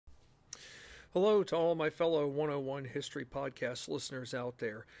Hello to all my fellow 101 History Podcast listeners out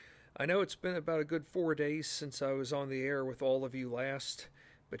there. I know it's been about a good 4 days since I was on the air with all of you last,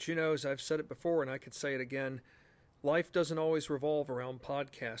 but as I've said it before and I could say it again, life doesn't always revolve around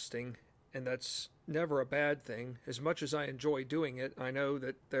podcasting, and that's never a bad thing. As much as I enjoy doing it, I know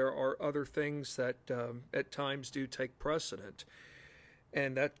that there are other things that at times do take precedent,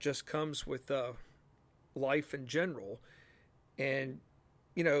 and that just comes with life in general. And,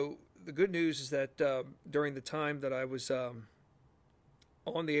 the good news is that during the time that I was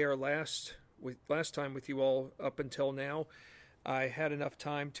on the air last time with you all up until now, I had enough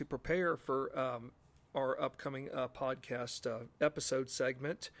time to prepare for our upcoming podcast episode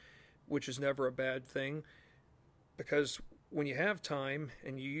segment, which is never a bad thing, because when you have time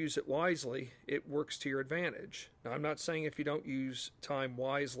and you use it wisely, it works to your advantage. Now, I'm not saying if you don't use time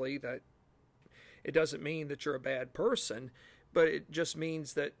wisely that it doesn't mean that you're a bad person, but it just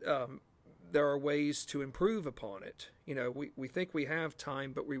means that there are ways to improve upon it. We think we have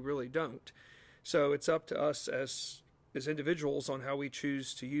time, but we really don't. So it's up to us as individuals on how we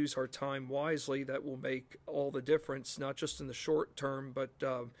choose to use our time wisely. That will make all the difference, not just in the short term, but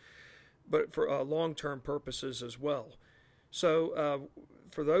for long-term purposes as well. So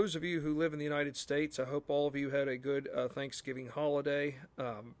for those of you who live in the United States, I hope all of you had a good Thanksgiving holiday.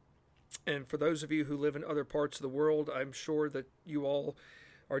 And for those of you who live in other parts of the world, I'm sure that you all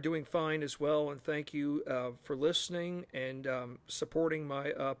are doing fine as well. And thank you for listening and supporting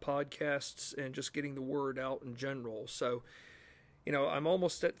my podcasts and just getting the word out in general. So, I'm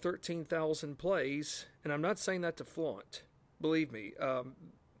almost at 13,000 plays, and I'm not saying that to flaunt. Believe me,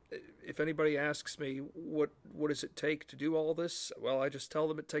 if anybody asks me what does it take to do all this, well, I just tell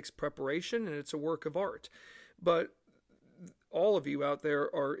them it takes preparation and it's a work of art. But all of you out there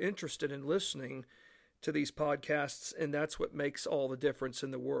are interested in listening to these podcasts, and that's what makes all the difference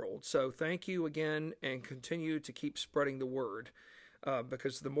in the world. So thank you again, and continue to keep spreading the word,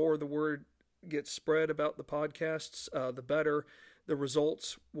 because the more the word gets spread about the podcasts, the better the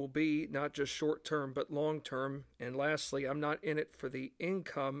results will be, not just short term, but long term. And lastly, I'm not in it for the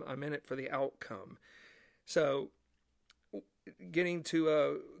income, I'm in it for the outcome. So getting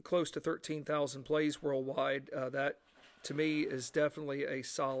to close to 13,000 plays worldwide, that to me is definitely a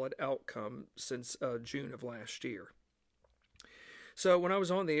solid outcome since June of last year. So when I was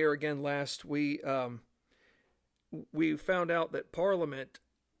on the air again last, we found out that Parliament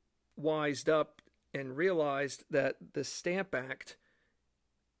wised up and realized that the Stamp Act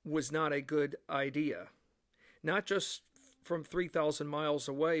was not a good idea. Not just from 3,000 miles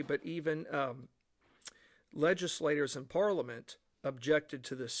away, but even legislators in Parliament objected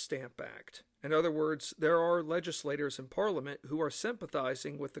to the Stamp Act. In other words, there are legislators in Parliament who are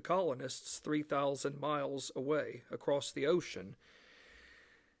sympathizing with the colonists 3,000 miles away across the ocean.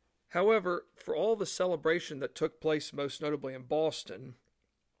 However, for all the celebration that took place, most notably in Boston,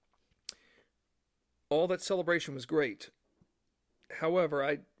 all that celebration was great. However,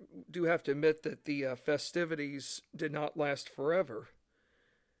 I do have to admit that the festivities did not last forever,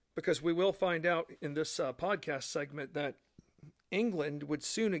 because we will find out in this podcast segment that England would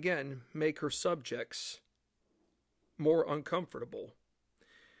soon again make her subjects more uncomfortable.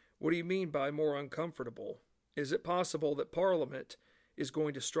 What do you mean by more uncomfortable? Is it possible that Parliament is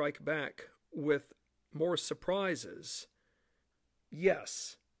going to strike back with more surprises?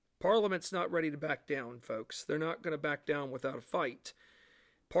 Yes. Parliament's not ready to back down, folks. They're not going to back down without a fight.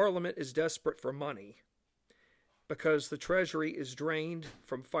 Parliament is desperate for money because the Treasury is drained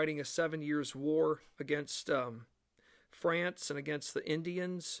from fighting a 7 years war against France and against the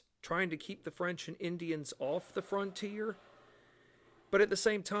Indians, trying to keep the French and Indians off the frontier. But at the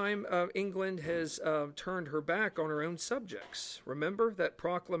same time, England has turned her back on her own subjects. Remember that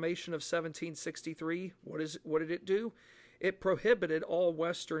proclamation of 1763? What did it do? It prohibited all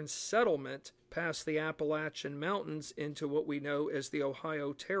Western settlement past the Appalachian Mountains into what we know as the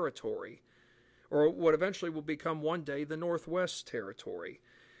Ohio Territory, or what eventually will become one day the Northwest Territory.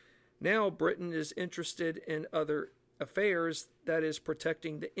 Now Britain is interested in other affairs, that is,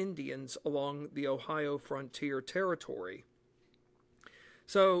 protecting the Indians along the Ohio frontier territory.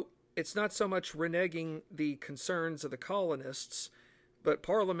 So it's not so much reneging the concerns of the colonists, but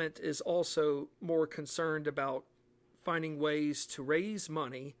Parliament is also more concerned about finding ways to raise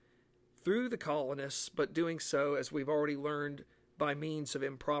money through the colonists, but doing so, as we've already learned, by means of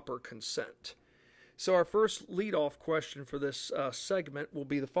improper consent. So our first lead-off question for this segment will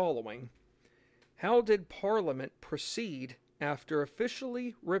be the following. How did Parliament proceed after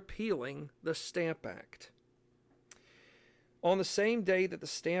officially repealing the Stamp Act? On the same day that the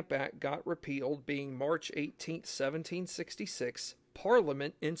Stamp Act got repealed, being March 18, 1766,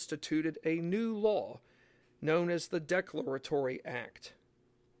 Parliament instituted a new law known as the Declaratory Act.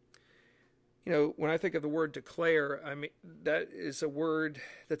 You know, when I think of the word declare, I mean, that is a word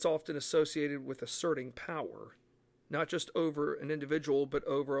that's often associated with asserting power, not just over an individual, but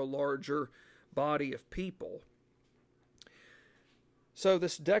over a larger body of people. So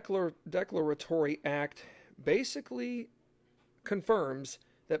this Declaratory Act basically confirms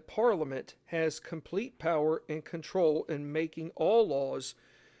that Parliament has complete power and control in making all laws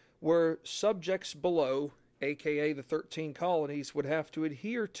where subjects below, aka the 13 colonies, would have to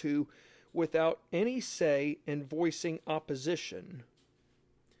adhere to without any say in voicing opposition.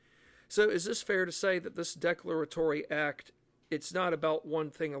 So is this fair to say that this Declaratory Act, it's not about one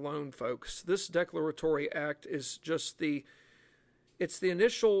thing alone, folks? This Declaratory Act is just it's the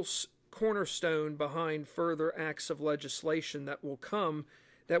initial cornerstone behind further acts of legislation that will come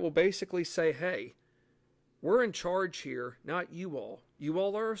that will basically say, hey, we're in charge here, not you all. You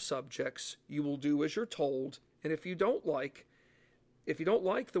all are our subjects. You will do as you're told. And if you don't like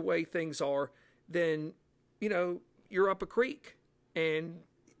the way things are, then, you know, you're up a creek. And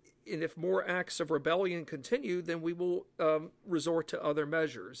if more acts of rebellion continue, then we will resort to other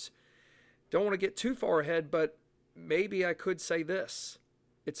measures. Don't want to get too far ahead, but maybe I could say this.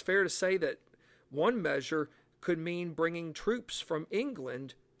 It's fair to say that one measure could mean bringing troops from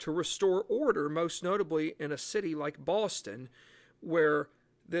England to restore order, most notably in a city like Boston, where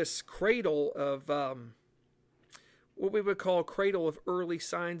this cradle of what we would call a cradle of early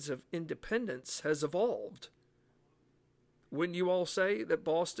signs of independence has evolved. Wouldn't you all say that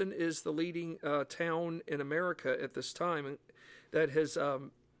Boston is the leading town in America at this time that has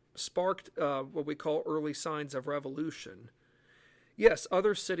sparked what we call early signs of revolution? Yes,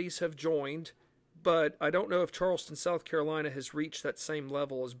 other cities have joined, but I don't know if Charleston, South Carolina has reached that same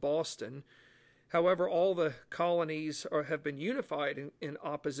level as Boston. However, all the colonies have been unified in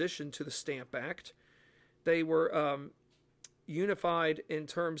opposition to the Stamp Act. They were unified in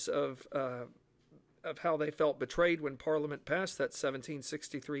terms of how they felt betrayed when Parliament passed that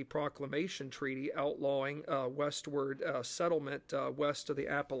 1763 proclamation treaty outlawing westward settlement west of the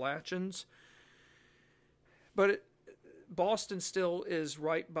Appalachians. But Boston still is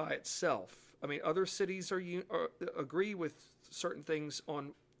right by itself. I mean, other cities agree with certain things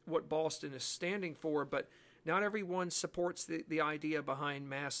on what Boston is standing for, but not everyone supports the idea behind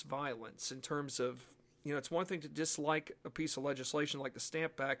mass violence in terms of, you know, it's one thing to dislike a piece of legislation like the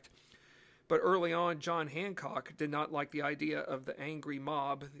Stamp Act, but early on, John Hancock did not like the idea of the angry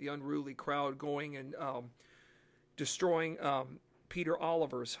mob, the unruly crowd going and destroying Peter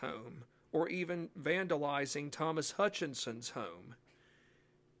Oliver's home, or even vandalizing Thomas Hutchinson's home.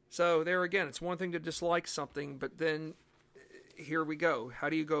 So there again, it's one thing to dislike something, but then here we go. How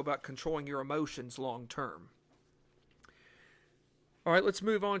do you go about controlling your emotions long term? All right, let's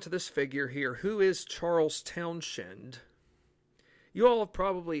move on to this figure here. Who is Charles Townshend? You all have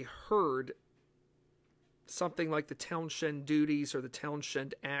probably heard something like the Townshend Duties or the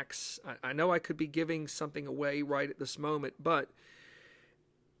Townshend Acts. I know I could be giving something away right at this moment, but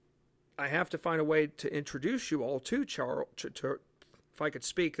I have to find a way to introduce you all to Charles. If I could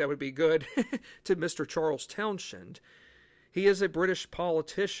speak, that would be good, to Mr. Charles Townshend. He is a British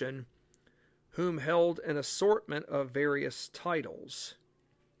politician whom held an assortment of various titles.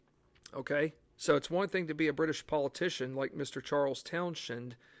 Okay, so it's one thing to be a British politician like Mr. Charles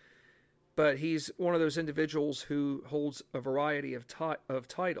Townshend, but he's one of those individuals who holds a variety of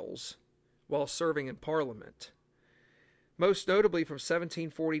titles while serving in Parliament. Most notably, from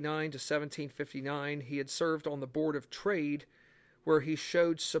 1749 to 1759, he had served on the Board of Trade, where he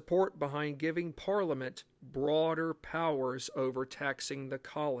showed support behind giving Parliament broader powers over taxing the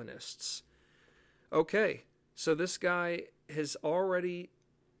colonists. Okay, so this guy has already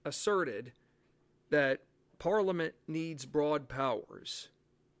asserted that Parliament needs broad powers.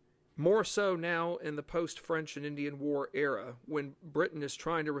 More so now in the post-French and Indian War era, when Britain is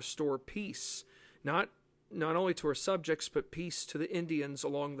trying to restore peace, not only to her subjects, but peace to the Indians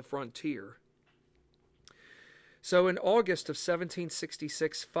along the frontier. So in August of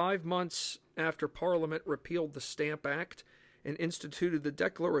 1766, 5 months after Parliament repealed the Stamp Act and instituted the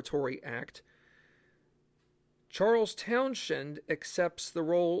Declaratory Act, Charles Townshend accepts the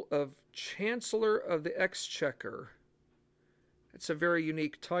role of Chancellor of the Exchequer. It's a very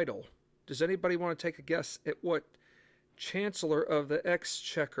unique title. Does anybody want to take a guess at what Chancellor of the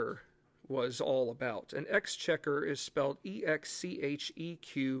Exchequer was all about? And Exchequer is spelled E-X-C-H-E-Q-U-E-R.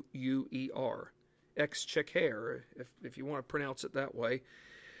 Exchequer, if you want to pronounce it that way.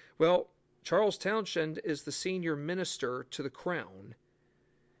 Well, Charles Townshend is the senior minister to the Crown,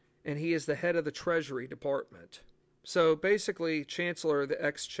 and he is the head of the Treasury Department. So basically, Chancellor of the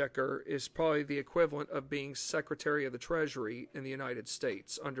Exchequer is probably the equivalent of being Secretary of the Treasury in the United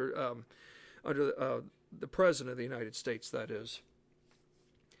States under the President of the United States. That is.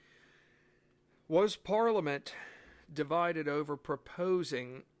 Was Parliament divided over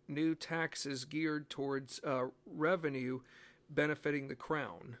proposing new taxes geared towards revenue benefiting the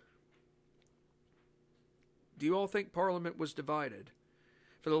Crown? Do you all think Parliament was divided?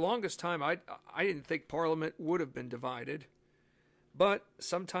 For the longest time, I didn't think Parliament would have been divided, but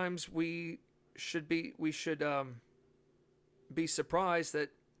sometimes we should be surprised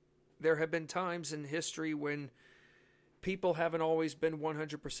that there have been times in history when people haven't always been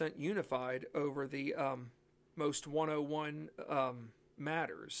 100% unified over the most 101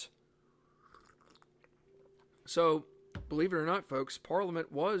 matters. So, believe it or not, folks,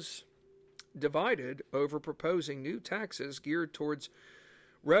 Parliament was divided over proposing new taxes geared towards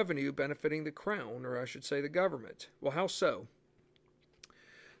revenue benefiting the Crown, or I should say the government. Well, how so?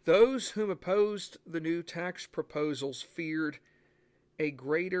 Those whom opposed the new tax proposals feared a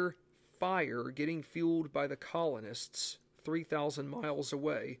greater fire getting fueled by the colonists 3,000 miles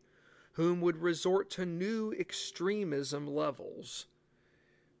away, whom would resort to new extremism levels.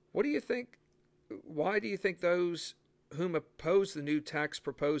 What do you think? Why do you think those whom opposed the new tax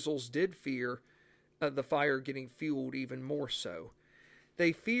proposals did fear the fire getting fueled even more so?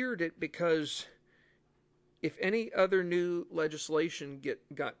 They feared it because if any other new legislation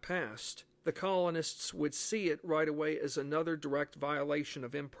got passed, the colonists would see it right away as another direct violation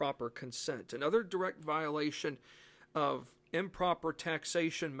of improper consent, another direct violation of improper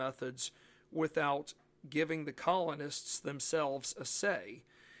taxation methods without giving the colonists themselves a say.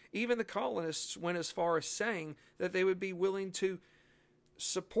 Even the colonists went as far as saying that they would be willing to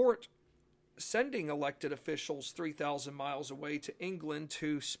support sending elected officials 3,000 miles away to England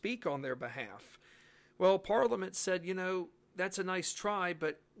to speak on their behalf. Well, Parliament said, that's a nice try,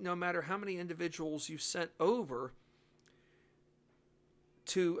 but no matter how many individuals you sent over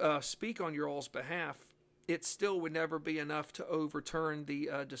to speak on your all's behalf, it still would never be enough to overturn the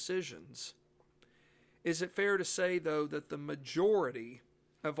decisions. Is it fair to say, though, that the majority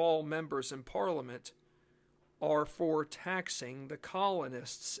of all members in Parliament are for taxing the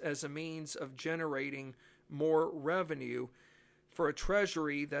colonists as a means of generating more revenue for a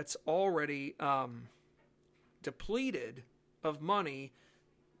treasury that's already depleted of money,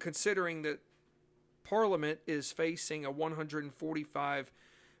 considering that Parliament is facing a $145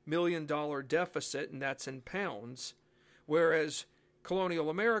 million deficit, and that's in pounds, whereas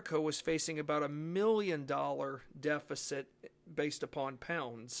colonial America was facing about $1 million deficit based upon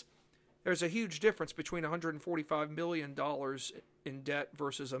pounds. There's a huge difference between $145 million in debt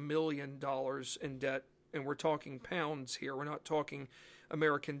versus $1 million in debt, and we're talking pounds here. We're not talking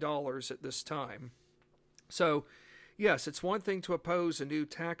American dollars at this time. So, yes, it's one thing to oppose a new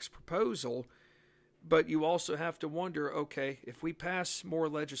tax proposal, but you also have to wonder, okay, if we pass more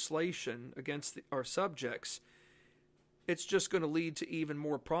legislation against our subjects, it's just going to lead to even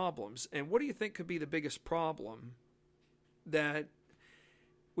more problems. And what do you think could be the biggest problem that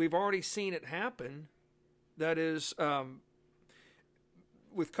we've already seen it happen? That is,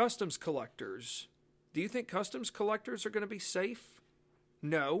 with customs collectors. Do you think customs collectors are going to be safe?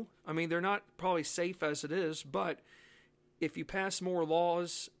 No. I mean, they're not probably safe as it is, but if you pass more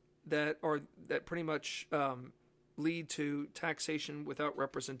laws that pretty much lead to taxation without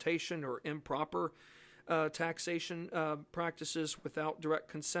representation or improper taxation practices without direct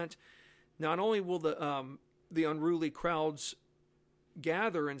consent, not only will the unruly crowds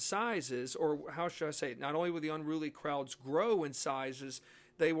gather in sizes, or how should I say it, not only will the unruly crowds grow in sizes,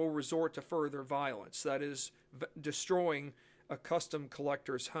 they will resort to further violence. That is, destroying a custom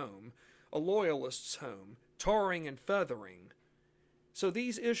collector's home, a loyalist's home, tarring and feathering. So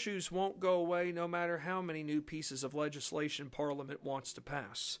these issues won't go away no matter how many new pieces of legislation Parliament wants to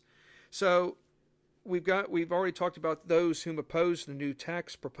pass. So we've already talked about those whom oppose the new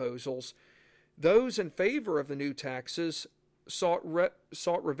tax proposals. Those in favor of the new taxes sought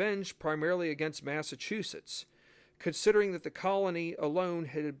revenge primarily against Massachusetts, considering that the colony alone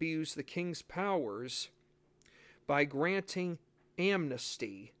had abused the king's powers by granting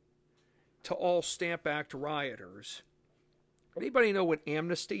amnesty to all Stamp Act rioters. Anybody know what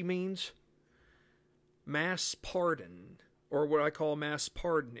amnesty means? Mass pardon, or what I call mass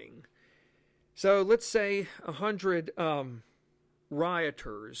pardoning. So let's say 100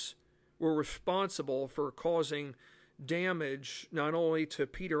 rioters were responsible for causing damage not only to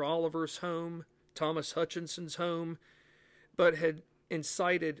Peter Oliver's home, Thomas Hutchinson's home, but had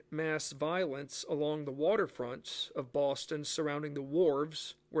incited mass violence along the waterfronts of Boston surrounding the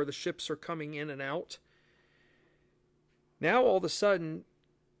wharves where the ships are coming in and out. Now all of a sudden,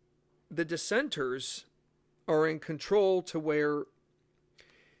 the dissenters are in control to where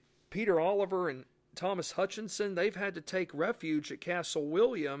Peter Oliver and Thomas Hutchinson, they've had to take refuge at Castle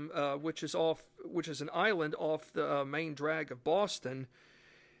William, which is an island off the main drag of Boston.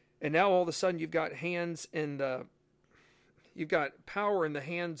 And now all of a sudden you've got you've got power in the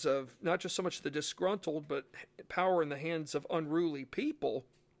hands of not just so much the disgruntled, but power in the hands of unruly people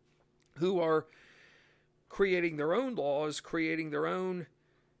who are creating their own laws, creating their own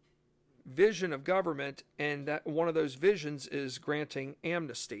vision of government, and that one of those visions is granting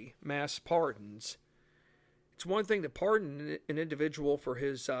amnesty, mass pardons. It's one thing to pardon an individual for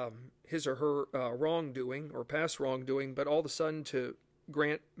his or her wrongdoing or past wrongdoing, but all of a sudden to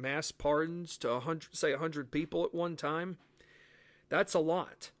grant mass pardons to 100 people at one time, that's a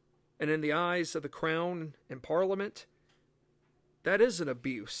lot. And in the eyes of the Crown and Parliament, that is an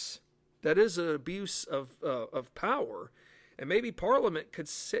abuse. That is an abuse of power. And maybe Parliament could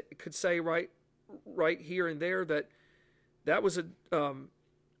say right here and there that was an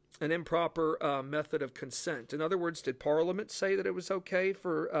improper method of consent. In other words, did Parliament say that it was okay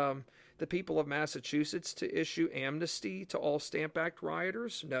for the people of Massachusetts to issue amnesty to all Stamp Act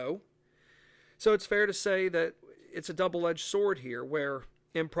rioters? No. So it's fair to say that it's a double-edged sword here, where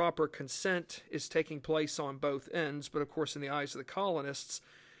improper consent is taking place on both ends, but of course in the eyes of the colonists,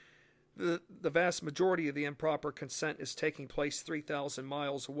 the vast majority of the improper consent is taking place 3,000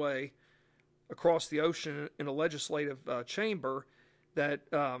 miles away across the ocean in a legislative chamber that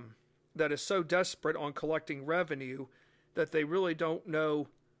is so desperate on collecting revenue that they really don't know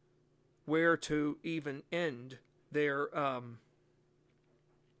where to even end their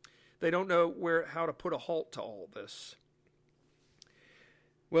they don't know how to put a halt to all this.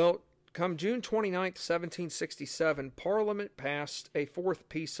 Well, come June 29th, 1767, Parliament passed a fourth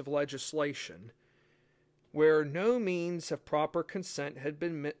piece of legislation where no means of proper consent had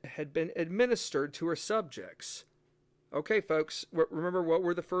been administered to her subjects. Okay, folks, remember what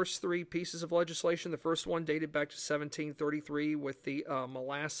were the first three pieces of legislation? The first one dated back to 1733 with the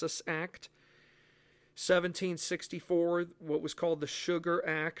Molasses Act. 1764, what was called the Sugar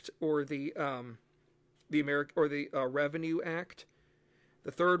Act, or the Revenue Act.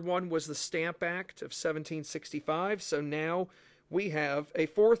 The third one was the Stamp Act of 1765. So now we have a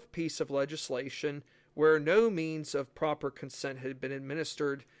fourth piece of legislation where no means of proper consent had been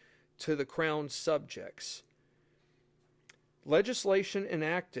administered to the Crown's subjects. Legislation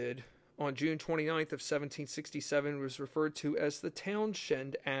enacted on June 29th of 1767 was referred to as the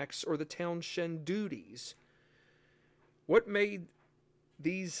Townshend Acts, or the Townshend Duties. What made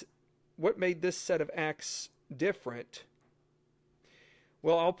this set of acts different?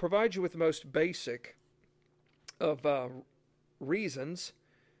 Well, I'll provide you with the most basic of reasons.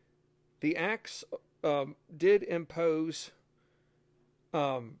 The acts did impose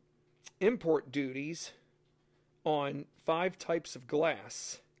import duties on 5 types of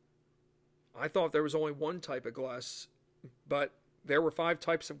glass. I thought there was only one type of glass, but there were 5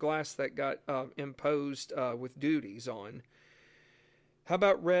 types of glass that got imposed with duties on. How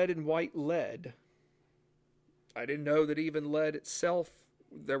about red and white lead? I didn't know that even lead itself,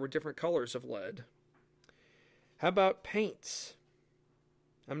 there were different colors of lead. How about paints?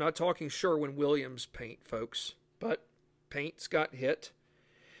 I'm not talking Sherwin-Williams paint, folks, but paints got hit.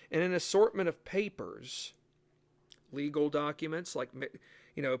 And an assortment of papers, legal documents, like,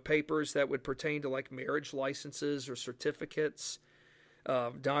 papers that would pertain to like marriage licenses or certificates,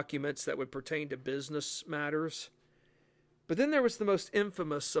 documents that would pertain to business matters. But then there was the most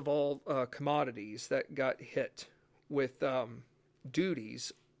infamous of all commodities that got hit with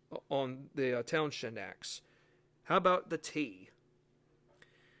duties on the Townshend Acts. How about the tea?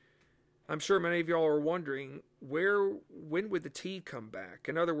 I'm sure many of y'all are wondering, when would the tea come back?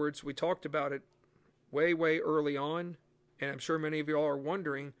 In other words, we talked about it way, way early on, and I'm sure many of y'all are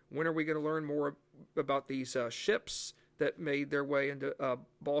wondering, when are we going to learn more about these ships that made their way into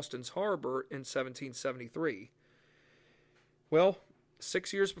Boston's harbor in 1773? Well,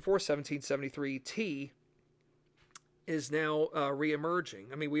 6 years before 1773, tea is now re-emerging.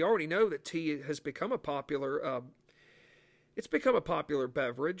 I mean, we already know that tea has become a popular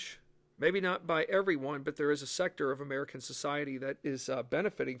beverage. Maybe not by everyone, but there is a sector of American society that is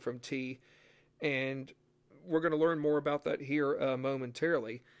benefiting from tea, and we're going to learn more about that here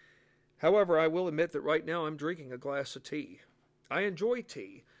momentarily. However, I will admit that right now I'm drinking a glass of tea. I enjoy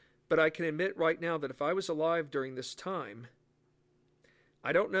tea, but I can admit right now that if I was alive during this time,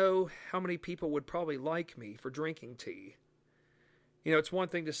 I don't know how many people would probably like me for drinking tea. It's one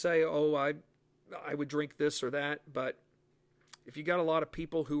thing to say, oh, I would drink this or that, but if you got a lot of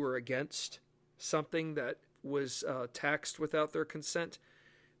people who are against something that was taxed without their consent,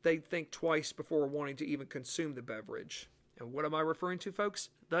 they'd think twice before wanting to even consume the beverage. And what am I referring to, folks?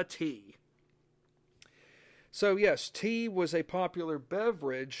 The tea. So yes, tea was a popular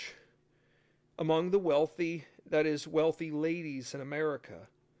beverage among the wealthy, that is, wealthy ladies in America.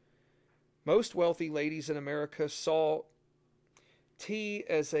 Most wealthy ladies in America saw tea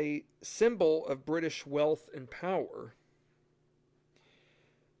as a symbol of British wealth and power.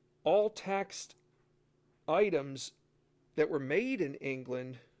 All taxed items that were made in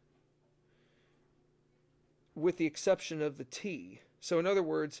England, with the exception of the tea. So in other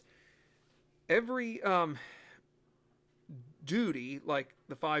words, every duty, like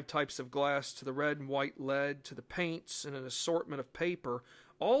the 5 types of glass, to the red and white lead, to the paints and an assortment of paper,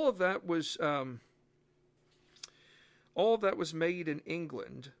 all of that was made in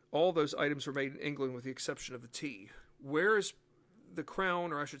England. All those items were made in England with the exception of the tea. Where is the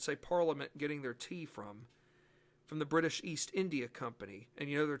Crown, or I should say Parliament, getting their tea from? From the British East India Company. And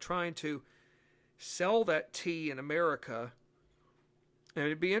they're trying to sell that tea in America. And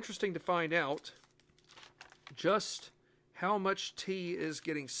it'd be interesting to find out just how much tea is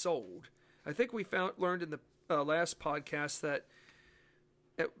getting sold. I think we learned in the last podcast that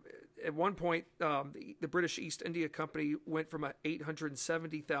at one point the British East India Company went from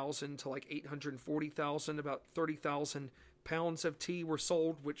 870,000 to like 840,000. About 30,000 pounds of tea were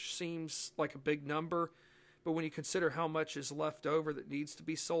sold, which seems like a big number. But when you consider how much is left over that needs to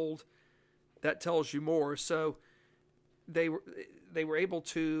be sold, that tells you more. So they were able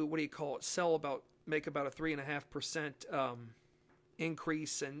to, make about a 3.5%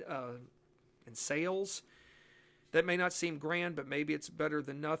 increase in sales. That may not seem grand, but maybe it's better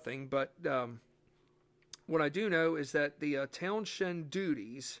than nothing. But what I do know is that the Townshend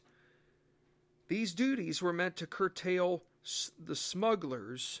duties, these duties were meant to curtail the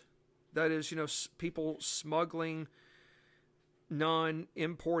smugglers. That is, people smuggling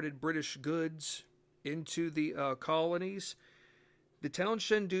non-imported British goods into the colonies. The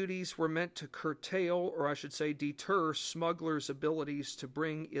Townshend duties were meant to curtail, or I should say deter, smugglers' abilities to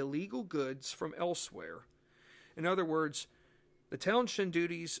bring illegal goods from elsewhere. In other words, the Townshend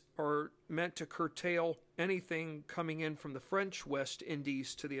duties are meant to curtail anything coming in from the French West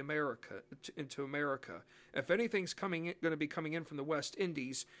Indies to into America. If anything's going to be coming in from the West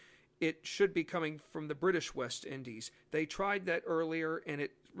Indies, it should be coming from the British West Indies. They tried that earlier, and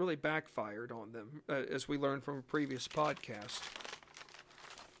it really backfired on them, as we learned from a previous podcast.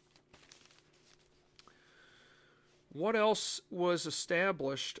 What else was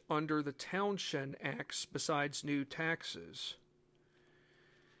established under the Townshend Acts besides new taxes?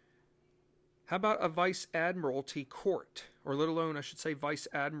 How about a Vice Admiralty Court, or let alone, I should say, Vice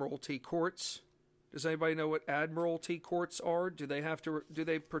Admiralty Courts? Does anybody know what Admiralty Courts are? Do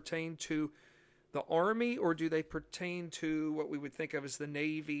they pertain to the Army, or do they pertain to what we would think of as the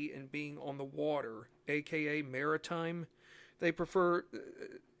Navy and being on the water, aka maritime? They prefer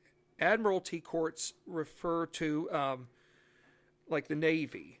Admiralty Courts refer to like the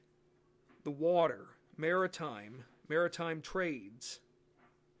Navy, the water, maritime trades.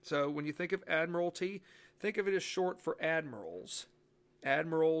 So when you think of Admiralty, think of it as short for admirals.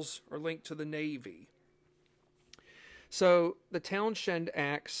 Admirals are linked to the Navy. So the Townshend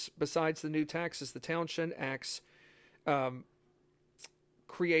Acts, besides the new taxes, the Townshend Acts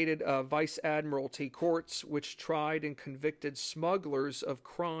created Vice Admiralty Courts, which tried and convicted smugglers of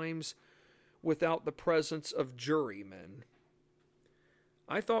crimes without the presence of jurymen.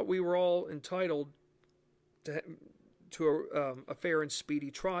 I thought we were all entitled to a fair and speedy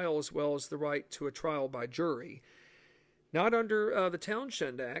trial, as well as the right to a trial by jury. Not under the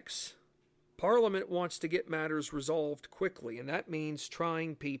Townshend Acts. Parliament wants to get matters resolved quickly, and that means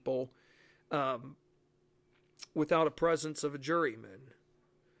trying people without a presence of a juryman.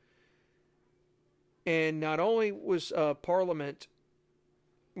 And not only was Parliament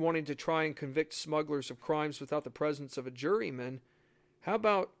wanting to try and convict smugglers of crimes without the presence of a juryman, how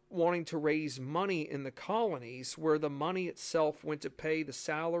about wanting to raise money in the colonies, where the money itself went to pay the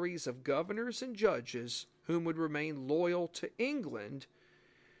salaries of governors and judges whom would remain loyal to England?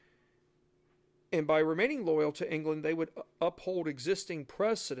 And by remaining loyal to England, they would uphold existing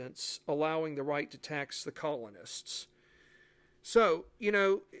precedents allowing the right to tax the colonists. So,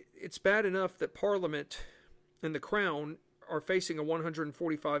 it's bad enough that Parliament and the Crown are facing a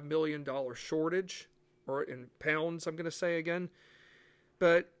 $145 million shortage, or in pounds, I'm going to say again.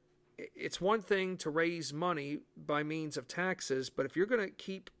 But it's one thing to raise money by means of taxes, but if you're going to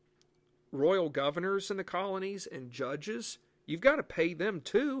keep royal governors in the colonies and judges, you've got to pay them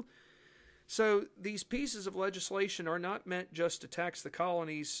too. So these pieces of legislation are not meant just to tax the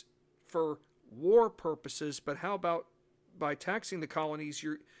colonies for war purposes, but how about by taxing the colonies,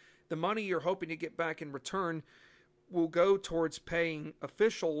 the money you're hoping to get back in return will go towards paying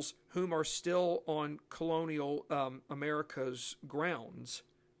officials whom are still on colonial America's grounds,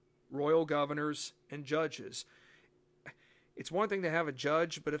 royal governors and judges. It's one thing to have a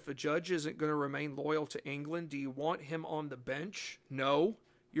judge, but if a judge isn't going to remain loyal to England, do you want him on the bench? No.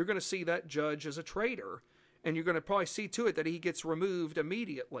 You're going to see that judge as a traitor, and you're going to probably see to it that he gets removed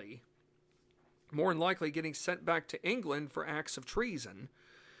immediately. More than likely getting sent back to England for acts of treason.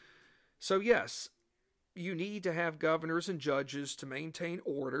 So yes, you need to have governors and judges to maintain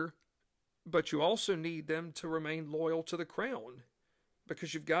order, but you also need them to remain loyal to the crown,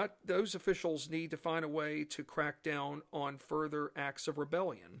 because those officials need to find a way to crack down on further acts of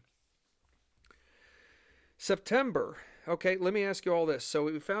rebellion. September. Okay, let me ask you all this. So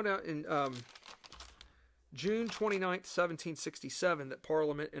we found out in June 29th, 1767, that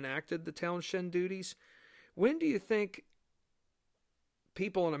Parliament enacted the Townshend duties. When do you think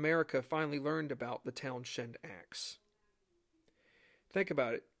people in America finally learned about the Townshend Acts? Think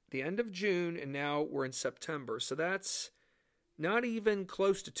about it. The end of June, and now we're in September. So that's not even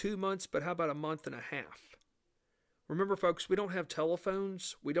close to 2 months, but how about a month and a half? Remember, folks, we don't have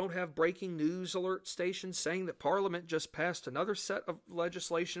telephones. We don't have breaking news alert stations saying that Parliament just passed another set of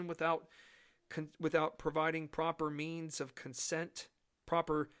legislation without providing proper means of consent,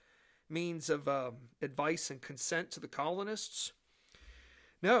 proper means of advice and consent to the colonists.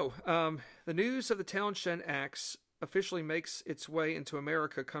 No, the news of the Townshend Acts officially makes its way into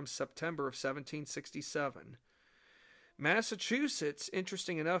America come September of 1767. Massachusetts,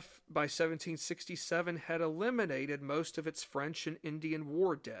 interesting enough, by 1767 had eliminated most of its French and Indian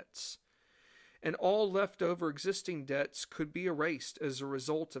war debts, and all leftover existing debts could be erased as a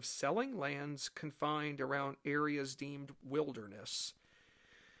result of selling lands confined around areas deemed wilderness.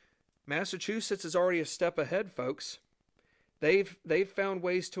 Massachusetts is already a step ahead, folks. They've found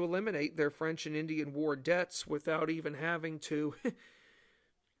ways to eliminate their French and Indian war debts without even having to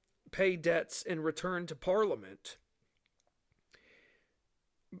pay debts in return to Parliament.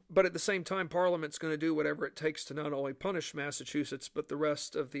 But at the same time, Parliament's going to do whatever it takes to not only punish Massachusetts, but the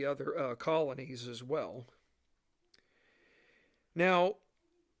rest of the other colonies as well. Now,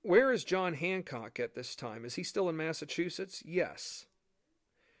 where is John Hancock at this time? Is he still in Massachusetts? Yes.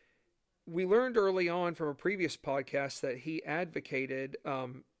 We learned early on from a previous podcast that he advocated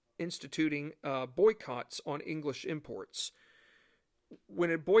instituting boycotts on English imports.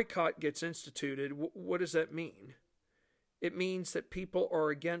 When a boycott gets instituted, what does that mean? It means that people are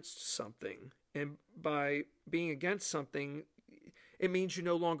against something, and by being against something, it means you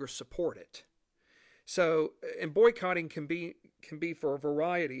no longer support it. So, and boycotting can be for a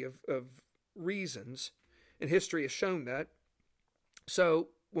variety of reasons, and history has shown that. So,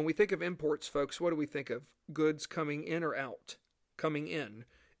 when we think of imports, folks, what do we think of? Goods coming in or out? Coming in.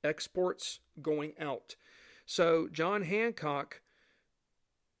 Exports going out. So, John Hancock,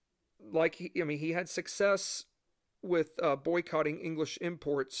 he had success with boycotting English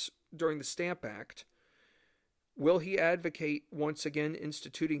imports during the Stamp Act. Will he advocate once again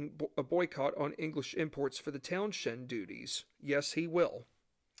instituting a boycott on English imports for the Townshend duties? Yes, he will.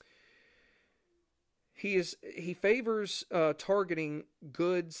 He favors targeting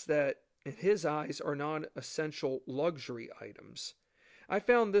goods that, in his eyes, are non-essential luxury items. I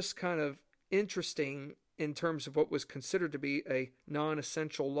found this kind of interesting in terms of what was considered to be a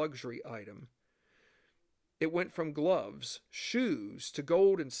non-essential luxury item. It went from gloves, shoes, to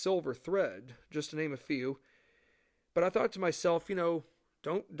gold and silver thread, just to name a few. But I thought to myself,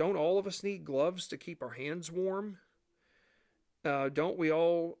 don't all of us need gloves to keep our hands warm? Don't we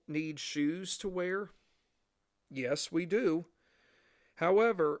all need shoes to wear? Yes, we do.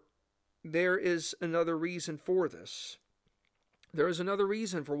 However, there is another reason for this. There is another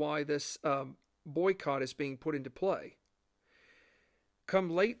reason for why this boycott is being put into play. Come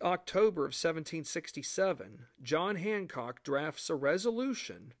late October of 1767, John Hancock drafts a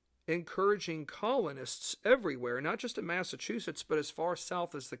resolution encouraging colonists everywhere, not just in Massachusetts, but as far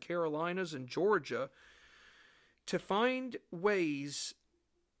south as the Carolinas and Georgia, to find ways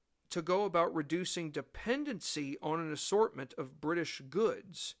to go about reducing dependency on an assortment of British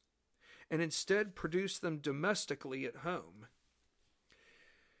goods, and instead produce them domestically at home.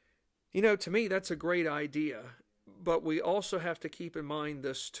 To me, that's a great idea. But we also have to keep in mind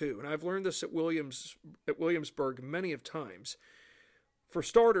this too, and I've learned this at Williamsburg many of times. For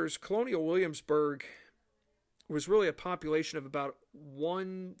starters, colonial Williamsburg was really a population of about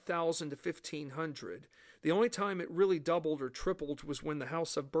 1,000 to 1,500. The only time it really doubled or tripled was when the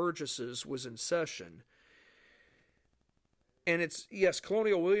House of Burgesses was in session. And it's, yes,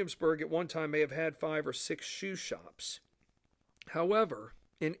 Colonial Williamsburg at one time may have had 5 or 6 shoe shops. However,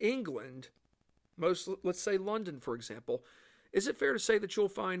 in England, let's say London, for example, is it fair to say that you'll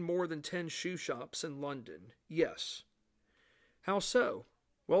find more than 10 shoe shops in London? Yes. How so?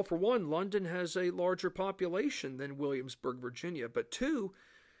 Well, for one, London has a larger population than Williamsburg, Virginia. But two,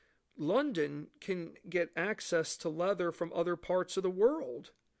 London can get access to leather from other parts of the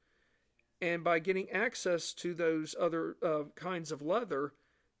world. And by getting access to those other kinds of leather,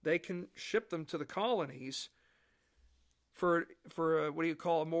 they can ship them to the colonies for what do you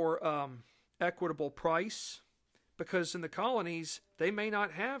call, a more equitable price. Because in the colonies, they may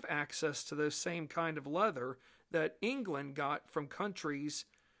not have access to those same kind of leather that England got from countries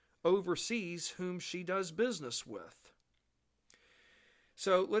overseas whom she does business with.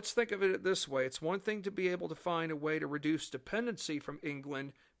 So let's think of it this way. It's one thing to be able to find a way to reduce dependency from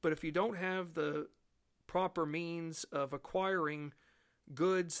England, but if you don't have the proper means of acquiring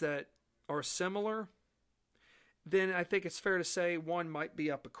goods that are similar, then I think it's fair to say one might be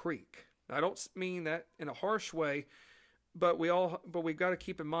up a creek. I don't mean that in a harsh way, but we've got to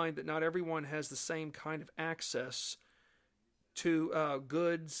keep in mind that not everyone has the same kind of access to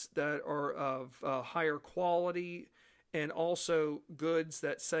goods that are of higher quality, and also goods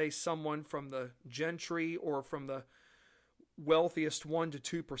that, say, someone from the gentry or from the wealthiest 1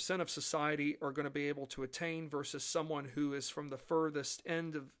 to 2% of society are going to be able to attain, versus someone who is from the furthest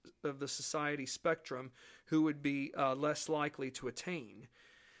end of the society spectrum who would be less likely to attain.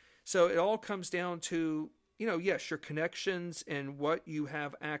 So it all comes down to, yes, your connections and what you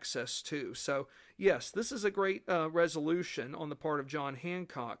have access to. So, yes, this is a great resolution on the part of John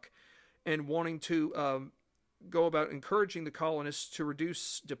Hancock, and wanting to go about encouraging the colonists to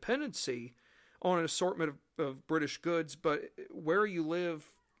reduce dependency on an assortment of British goods. But where you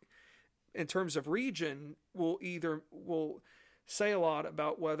live in terms of region will say a lot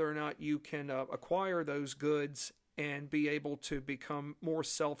about whether or not you can acquire those goods and be able to become more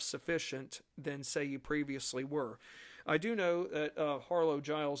self-sufficient than, say, you previously were. I do know that Harlow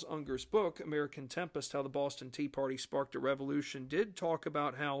Giles Unger's book, American Tempest, How the Boston Tea Party Sparked a Revolution, did talk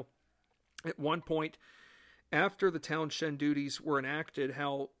about how at one point after the townshend duties were enacted,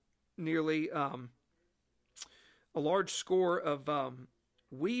 how nearly a large score of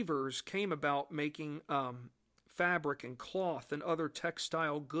weavers came about making fabric and cloth and other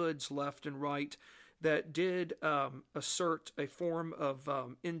textile goods left and right that did assert a form of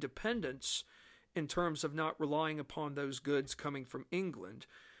independence in terms of not relying upon those goods coming from England.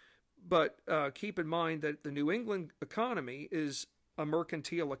 But keep in mind that the New England economy is a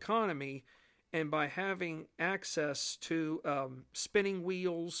mercantile economy, and by having access to spinning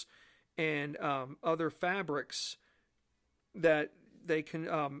wheels and other fabrics that they can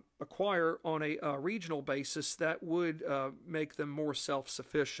acquire on a regional basis, that would make them more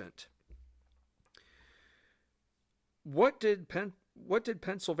self-sufficient. What did the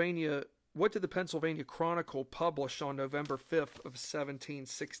Pennsylvania Chronicle publish on November 5th of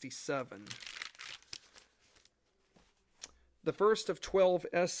 1767? The first of 12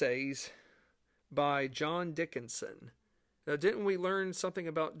 essays by John Dickinson. Now, didn't we learn something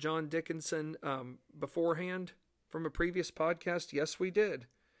about John Dickinson beforehand from a previous podcast? Yes, we did.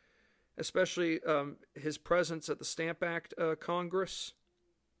 Especially his presence at the Stamp Act Congress,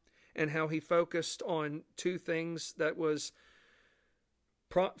 and how he focused on two things: that was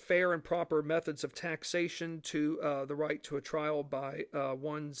fair and proper methods of taxation to the right to a trial by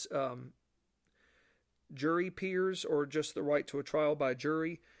one's jury peers, or just the right to a trial by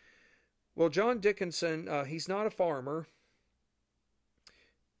jury. Well, John Dickinson, he's not a farmer,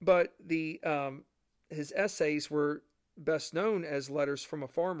 but his essays were best known as Letters from a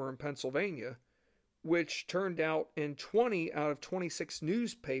Farmer in Pennsylvania, which turned out in 20 out of 26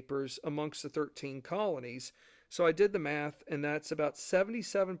 newspapers amongst the 13 colonies. So I did the math, and that's about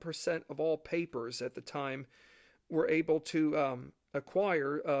 77% of all papers at the time were able to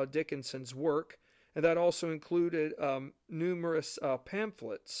acquire Dickinson's work, and that also included numerous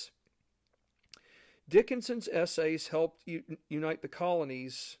pamphlets. Dickinson's essays helped unite the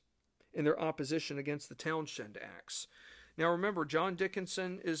colonies in their opposition against the Townshend Acts. Now remember, John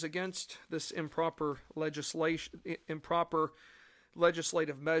Dickinson is against this improper legislative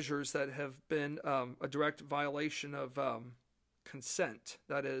measures that have been a direct violation of consent,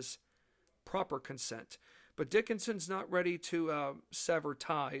 that is, proper consent. But Dickinson's not ready to sever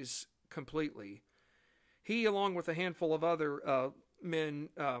ties completely. He, along with a handful of other men,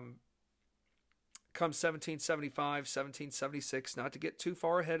 come 1775, 1776, not to get too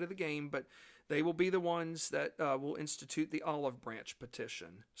far ahead of the game, but they will be the ones that will institute the Olive Branch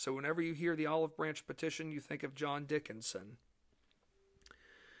Petition. So whenever you hear the Olive Branch Petition, you think of John Dickinson.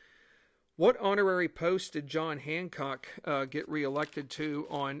 What honorary post did John Hancock get reelected to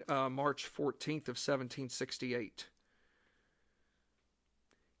on March 14th of 1768?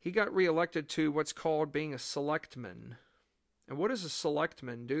 He got reelected to what's called being a selectman. And what does a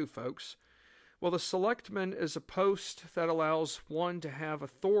selectman do, folks? Well, the selectman is a post that allows one to have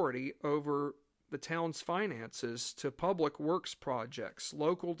authority over the town's finances to public works projects,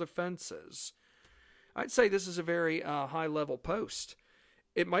 local defenses. I'd say this is a very high-level post.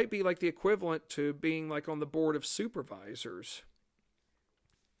 It might be like the equivalent to being like on the board of supervisors.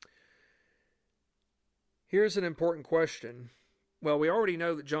 Here's an important question. Well, we already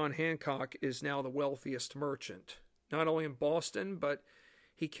know that John Hancock is now the wealthiest merchant, not only in Boston, but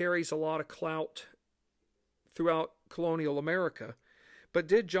he carries a lot of clout throughout colonial America. But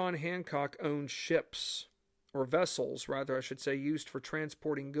did John Hancock own ships, or vessels, rather, I should say, used for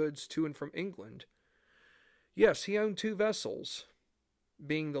transporting goods to and from England? Yes, he owned 2 vessels,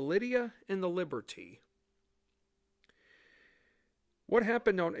 being the Lydia and the Liberty. What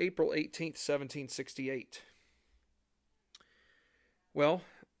happened on April 18th, 1768? Well,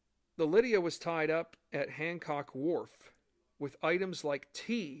 the Lydia was tied up at Hancock Wharf with items like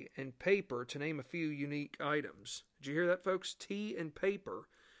tea and paper, to name a few unique items. Did you hear that, folks? Tea and paper.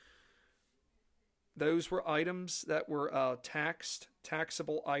 Those were items that were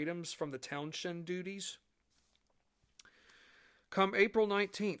taxable items from the townshend duties. Come April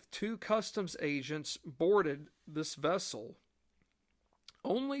 19th, 2 customs agents boarded this vessel,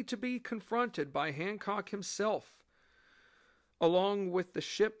 only to be confronted by Hancock himself, along with the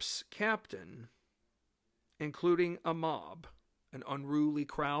ship's captain, including a mob, an unruly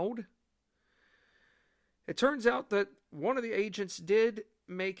crowd. It turns out that one of the agents did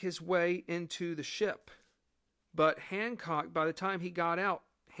make his way into the ship, but Hancock, by the time he got out,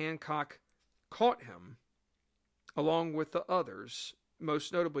 Hancock caught him, along with the others,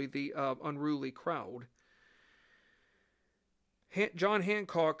 most notably the unruly crowd. John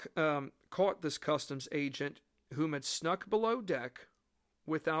Hancock caught this customs agent whom had snuck below deck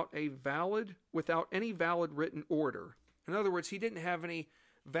without any valid written order. In other words, he didn't have any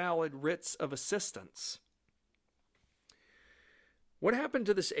valid writs of assistance. What happened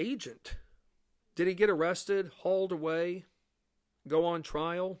to this agent? Did he get arrested, hauled away, go on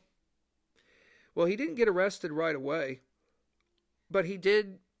trial? Well, he didn't get arrested right away, but he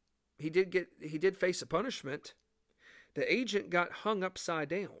did face a punishment. The agent got hung upside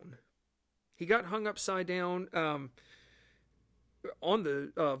down. He got hung upside down on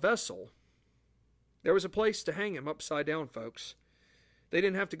the vessel. There was a place to hang him upside down, folks. They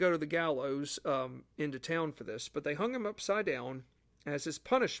didn't have to go to the gallows into town for this, but they hung him upside down as his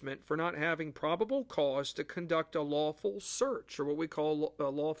punishment for not having probable cause to conduct a lawful search, or what we call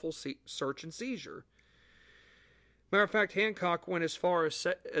a lawful search and seizure. Matter of fact, Hancock went as far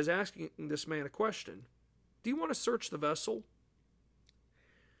as asking this man a question. Do you want to search the vessel?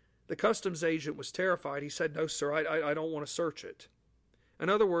 The customs agent was terrified. He said, no, sir, I don't want to search it. In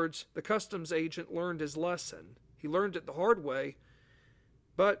other words, the customs agent learned his lesson. He learned it the hard way,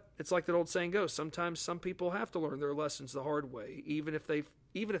 but it's like that old saying goes, sometimes some people have to learn their lessons the hard way, even if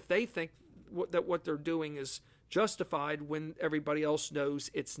they think that what they're doing is justified when everybody else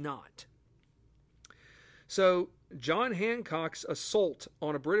knows it's not. So, John Hancock's assault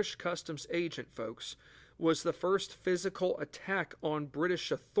on a British customs agent, folks, was the first physical attack on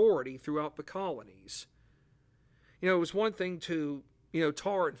British authority throughout the colonies. It was one thing to,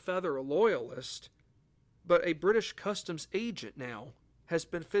 tar and feather a loyalist, but a British customs agent now has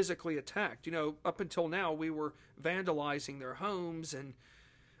been physically attacked. Up until now, we were vandalizing their homes and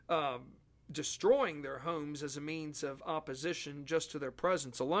destroying their homes as a means of opposition just to their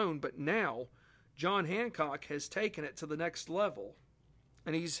presence alone, but now John Hancock has taken it to the next level,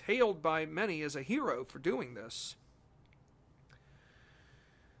 and he's hailed by many as a hero for doing this.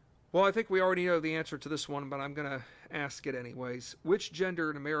 Well, I think we already know the answer to this one, but I'm going to ask it anyways. Which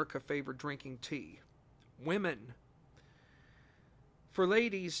gender in America favored drinking tea? Women. For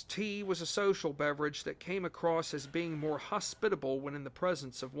ladies, tea was a social beverage that came across as being more hospitable when in the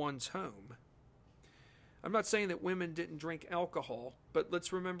presence of one's home. I'm not saying that women didn't drink alcohol, but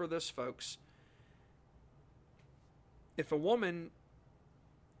let's remember this, folks. If a woman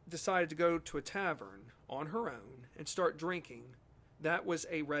decided to go to a tavern on her own and start drinking, that was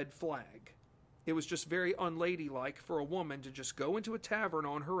a red flag. It was just very unladylike for a woman to just go into a tavern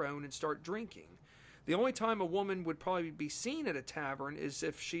on her own and start drinking. The only time a woman would probably be seen at a tavern is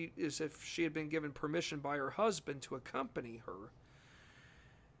if she had been given permission by her husband to accompany her.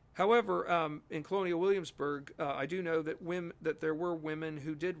 However, in colonial Williamsburg, I do know that there were women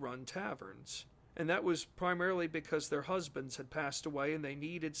who did run taverns. And that was primarily because their husbands had passed away and they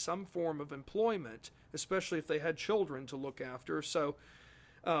needed some form of employment, especially if they had children to look after. So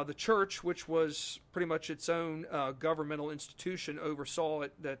the church, which was pretty much its own governmental institution, oversaw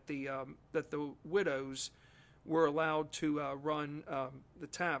it that the widows were allowed to run the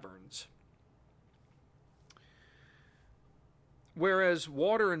taverns. Whereas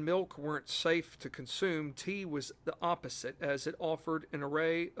water and milk weren't safe to consume, tea was the opposite, as it offered an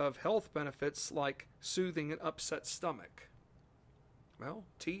array of health benefits like soothing an upset stomach. Well,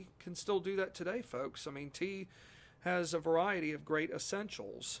 tea can still do that today, folks. I mean, tea has a variety of great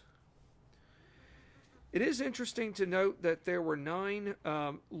essentials. It is interesting to note that there were 9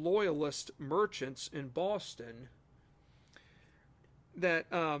 loyalist merchants in Boston that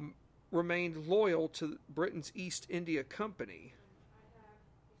remained loyal to Britain's East India Company.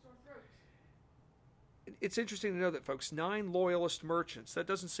 It's interesting to know that, folks, 9 loyalist merchants. That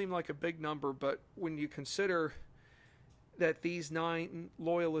doesn't seem like a big number, but when you consider that these 9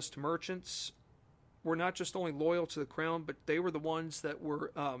 loyalist merchants were not just only loyal to the crown, but they were the ones that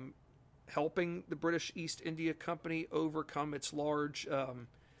were helping the British East India Company overcome its large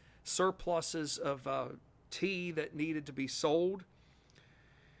surpluses of tea that needed to be sold.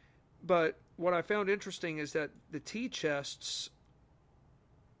 But what I found interesting is that the tea chests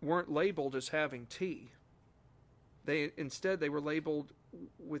weren't labeled as having tea. Instead, they were labeled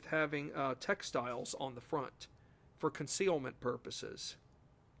with having textiles on the front for concealment purposes.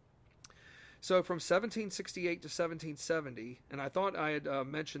 So from 1768 to 1770, and I thought I had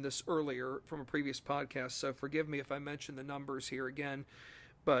mentioned this earlier from a previous podcast, so forgive me if I mention the numbers here again,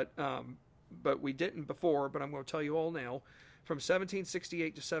 but we didn't before, but I'm going to tell you all now. From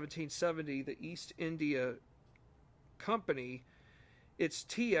 1768 to 1770, the East India Company, its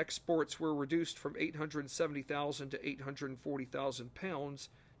tea exports were reduced from 870,000 to 840,000 pounds.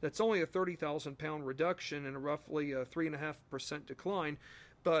 That's only a 30,000 pound reduction and a roughly 3.5% decline.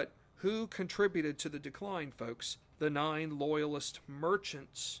 But who contributed to the decline, folks? The 9 loyalist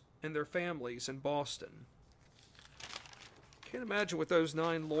merchants and their families in Boston. Can't imagine what those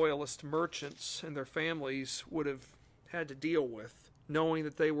 9 loyalist merchants and their families would have had to deal with, knowing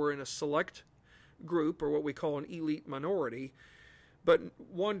that they were in a select group, or what we call an elite minority, but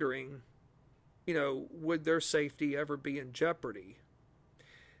wondering, would their safety ever be in jeopardy?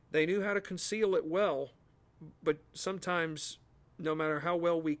 They knew how to conceal it well, but sometimes, no matter how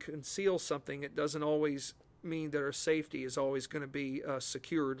well we conceal something, it doesn't always mean that our safety is always going to be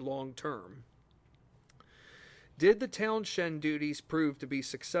secured long term. Did the Townshend duties prove to be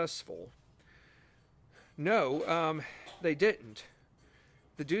successful? No, they didn't.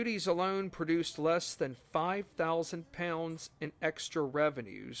 The duties alone produced less than 5,000 pounds in extra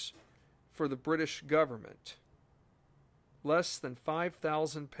revenues for the British government. Less than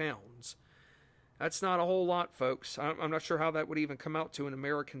 5,000 pounds. That's not a whole lot, folks. I'm not sure how that would even come out to in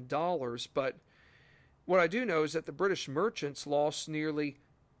American dollars, but what I do know is that the British merchants lost nearly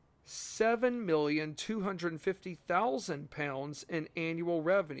 7,250,000 pounds in annual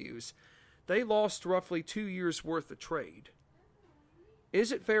revenues. They lost roughly 2 years' worth of trade.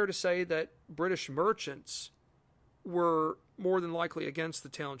 Is it fair to say that British merchants were more than likely against the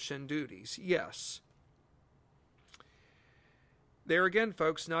Townshend duties? Yes. There again,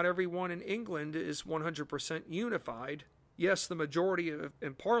 folks, not everyone in England is 100% unified. Yes, the majority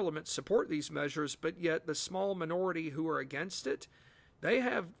in Parliament support these measures, but yet the small minority who are against it, they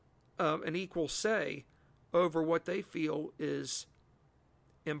have an equal say over what they feel is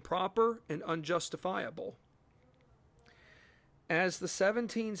improper and unjustifiable. As the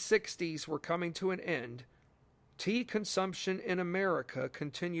 1760s were coming to an end, tea consumption in America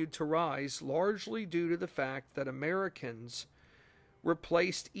continued to rise, largely due to the fact that Americans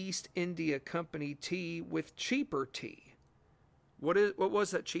replaced East India Company tea with cheaper tea. What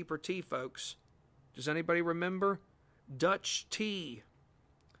was that cheaper tea, folks? Does anybody remember? Dutch tea.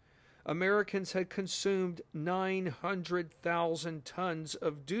 Americans had consumed 900,000 tons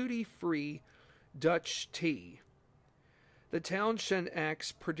of duty-free Dutch tea. The Townshend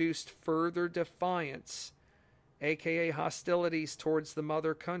Acts produced further defiance, aka hostilities towards the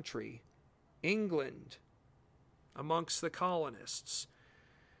mother country, England, amongst the colonists.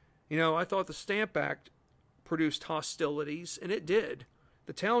 I thought the Stamp Act produced hostilities, and it did.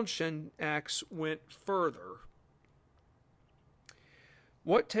 The Townshend Acts went further.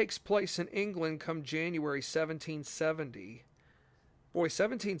 What takes place in England come January 1770? Boy,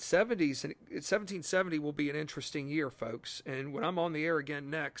 1770 will be an interesting year, folks. And when I'm on the air again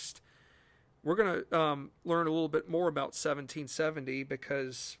next, we're going to learn a little bit more about 1770,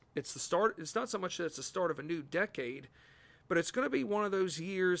 because it's the start. It's not so much that it's the start of a new decade, but it's going to be one of those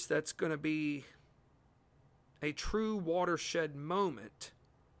years that's going to be a true watershed moment.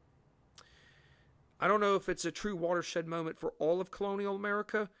 I don't know if it's a true watershed moment for all of colonial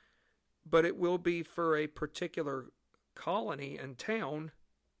America, but it will be for a particular colony and town.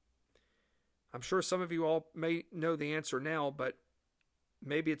 I'm sure some of you all may know the answer now, but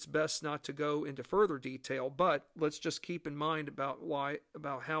maybe it's best not to go into further detail. But let's just keep in mind about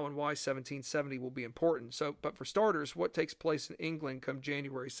how and why 1770 will be important. But for starters, what takes place in England come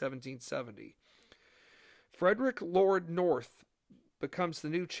January 1770? Frederick Lord North becomes the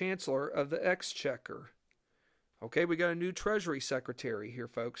new Chancellor of the Exchequer. Okay, we got a new Treasury Secretary here,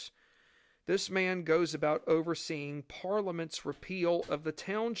 folks. This man goes about overseeing Parliament's repeal of the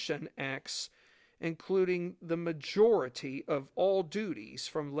Townshend Acts, including the majority of all duties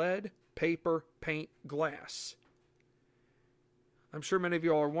from lead, paper, paint, glass. I'm sure many of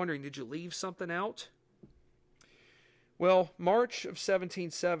you all are wondering, did you leave something out? Well, March of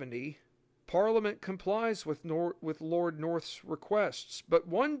 1770, Parliament complies with Lord North's requests, but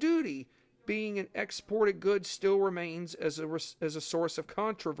one duty, being an exported good, still remains as a source of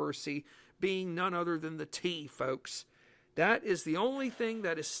controversy, being none other than the tea, folks. That is the only thing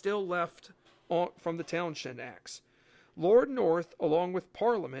that is still left from the Townshend Acts. Lord North, along with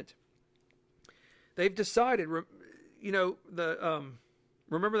Parliament, they've decided, remember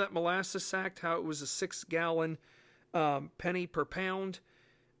that Molasses Act, how it was a 6-gallon penny per pound?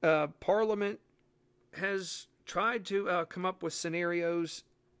 Parliament has tried to come up with scenarios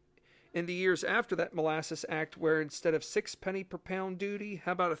in the years after that Molasses Act where instead of 6 penny per pound duty,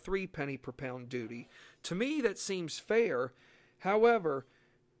 how about a 3 penny per pound duty? To me, that seems fair. However,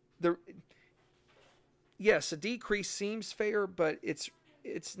 yes, a decrease seems fair, but it's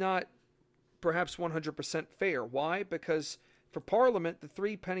not perhaps 100% fair. Why? Because for Parliament, the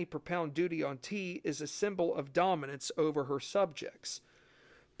 3 penny per pound duty on tea is a symbol of dominance over her subjects.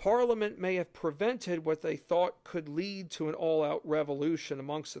 Parliament may have prevented what they thought could lead to an all-out revolution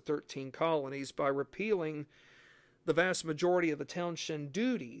amongst the 13 colonies by repealing the vast majority of the Townshend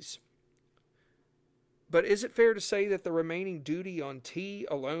duties. But is it fair to say that the remaining duty on tea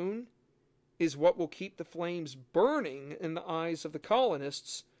alone is what will keep the flames burning in the eyes of the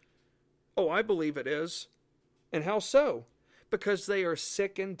colonists? Oh, I believe it is. And how so? Because they are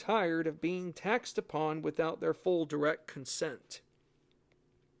sick and tired of being taxed upon without their full direct consent.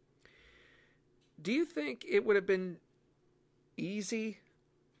 Do you think it would have been easy,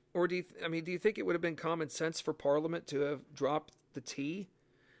 or do you think it would have been common sense for Parliament to have dropped the tea?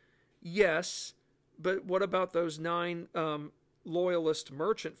 Yes, but what about those 9 loyalist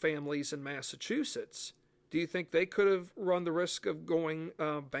merchant families in Massachusetts? Do you think they could have run the risk of going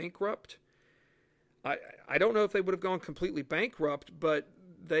bankrupt? I don't know if they would have gone completely bankrupt, but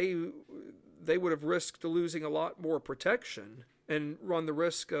they would have risked losing a lot more protection and run the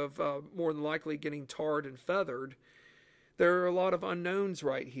risk of more than likely getting tarred and feathered. There are a lot of unknowns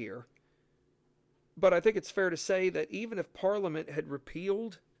right here. But I think it's fair to say that even if Parliament had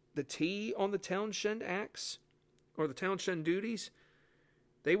repealed the tea on the Townshend Acts, or the Townshend duties,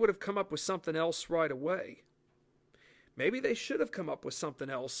 they would have come up with something else right away. Maybe they should have come up with something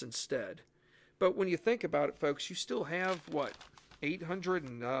else instead. But when you think about it, folks, you still have,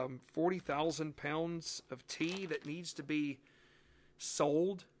 840,000 pounds of tea that needs to be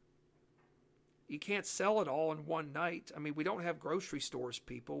sold. You can't sell it all in one night. I mean, we don't have grocery stores,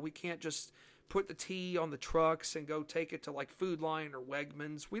 people. We can't just put the tea on the trucks and go take it to Food Lion or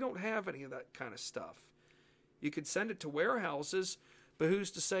Wegmans. We don't have any of that kind of stuff. You could send it to warehouses, but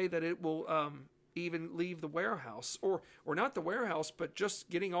who's to say that it will even leave the warehouse? Or not the warehouse, but just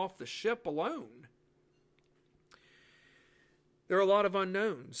getting off the ship alone. There are a lot of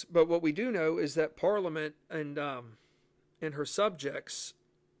unknowns, but what we do know is that Parliament and her subjects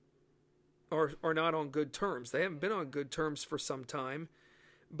are not on good terms. They haven't been on good terms for some time,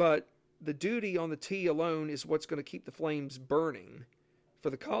 but the duty on the tea alone is what's going to keep the flames burning for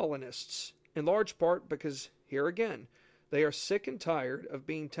the colonists, in large part because, here again, they are sick and tired of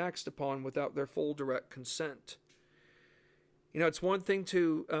being taxed upon without their full direct consent. It's one thing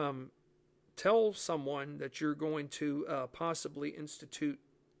to tell someone that you're going to possibly institute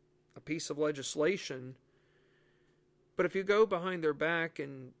a piece of legislation, but if you go behind their back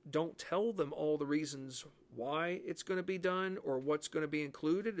and don't tell them all the reasons why it's going to be done or what's going to be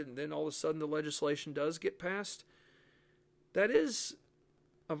included, and then all of a sudden the legislation does get passed, that is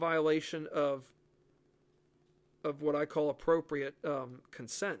a violation of what I call appropriate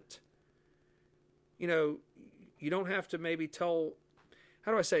consent. You don't have to maybe tell.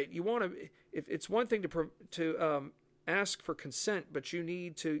 How do I say it? You want to. If it's one thing to ask for consent, but you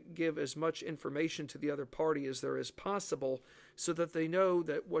need to give as much information to the other party as there is possible so that they know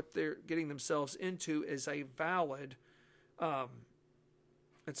that what they're getting themselves into is a valid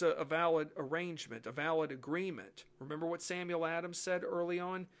it's a valid arrangement, a valid agreement. Remember what Samuel Adams said early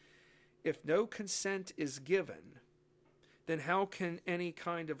on? If no consent is given, then how can any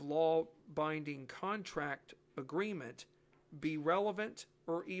kind of law-binding contract agreement be relevant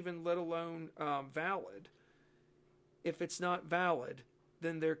or even let alone valid? If it's not valid,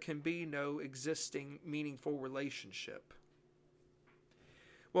 then there can be no existing meaningful relationship.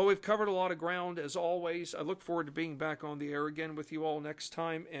 Well, we've covered a lot of ground as always. I look forward to being back on the air again with you all next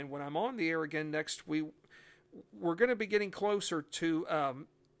time. And when I'm on the air again next, we're going to be getting closer to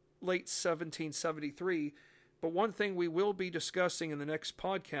late 1773. But one thing we will be discussing in the next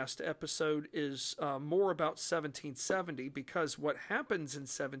podcast episode is more about 1770, because what happens in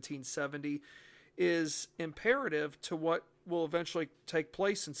 1770 is imperative to what will eventually take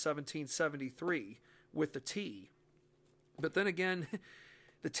place in 1773 with the tea. But then again,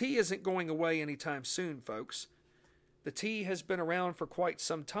 the tea isn't going away anytime soon, folks. The tea has been around for quite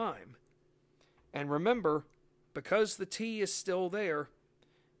some time. And remember, because the tea is still there,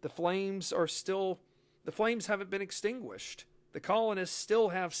 the flames haven't been extinguished. The colonists still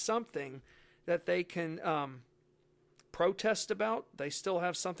have something that they can protest about. They still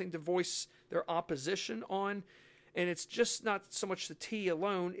have something to voice their opposition on. And it's just not so much the tea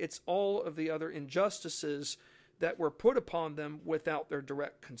alone, it's all of the other injustices that were put upon them without their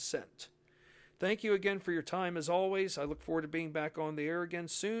direct consent. Thank you again for your time as always. I look forward to being back on the air again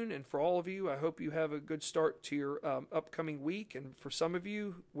soon. And for all of you, I hope you have a good start to your upcoming week. And for some of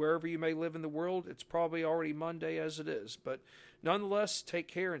you, wherever you may live in the world, it's probably already Monday as it is. But nonetheless, take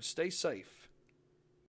care and stay safe.